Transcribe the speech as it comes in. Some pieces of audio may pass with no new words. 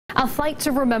A flight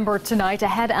to remember tonight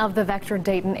ahead of the Vector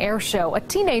Dayton Air Show. A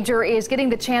teenager is getting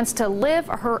the chance to live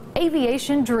her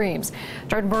aviation dreams.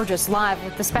 Jordan Burgess live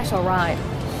with the special ride.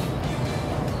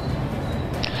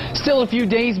 Still a few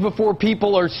days before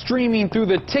people are streaming through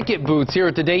the ticket booths here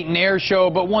at the Dayton Air Show,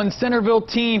 but one Centerville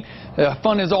teen,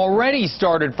 fun has already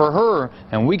started for her,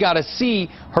 and we got to see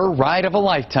her ride of a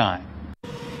lifetime.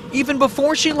 Even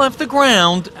before she left the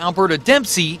ground, Alberta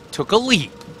Dempsey took a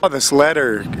leap. Oh, this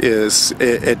letter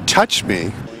it touched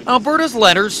me. Alberta's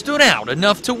letter stood out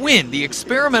enough to win the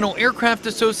Experimental Aircraft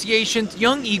Association's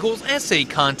Young Eagles Essay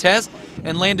Contest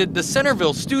and landed the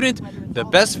Centerville student the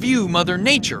best view Mother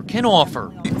Nature can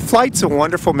offer. Flight's a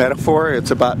wonderful metaphor. It's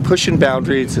about pushing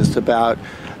boundaries. It's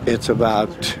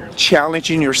about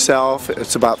challenging yourself.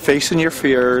 It's about facing your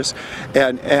fears,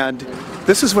 and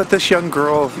this is what this young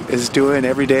girl is doing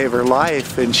every day of her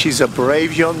life, and she's a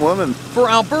brave young woman. For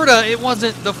Alberta, it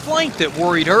wasn't the flight that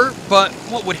worried her, but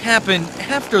what would happen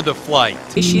after the flight.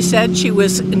 She said she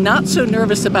was not so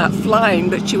nervous about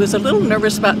flying, but she was a little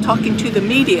nervous about talking to the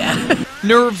media.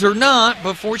 Nerves or not,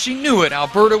 before she knew it,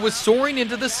 Alberta was soaring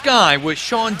into the sky with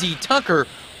Sean D. Tucker,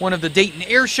 one of the Dayton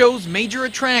Air Show's major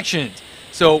attractions.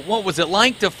 So what was it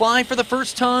like to fly for the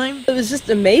first time? It was just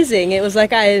amazing. It was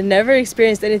like I had never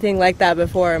experienced anything like that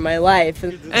before in my life.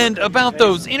 And about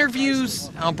those interviews,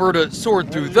 Alberta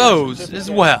soared through those as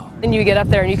well. And you get up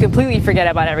there and you completely forget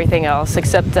about everything else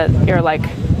except that you're like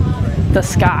the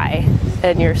sky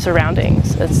and your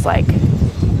surroundings. It's like,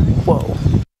 whoa.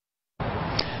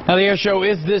 Now, the air show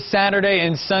is this Saturday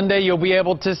and Sunday. You'll be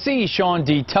able to see Sean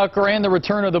D. Tucker and the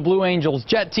return of the Blue Angels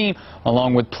jet team,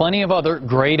 along with plenty of other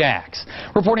great acts.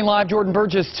 Reporting live, Jordan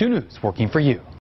Burgess, 2 News, working for you.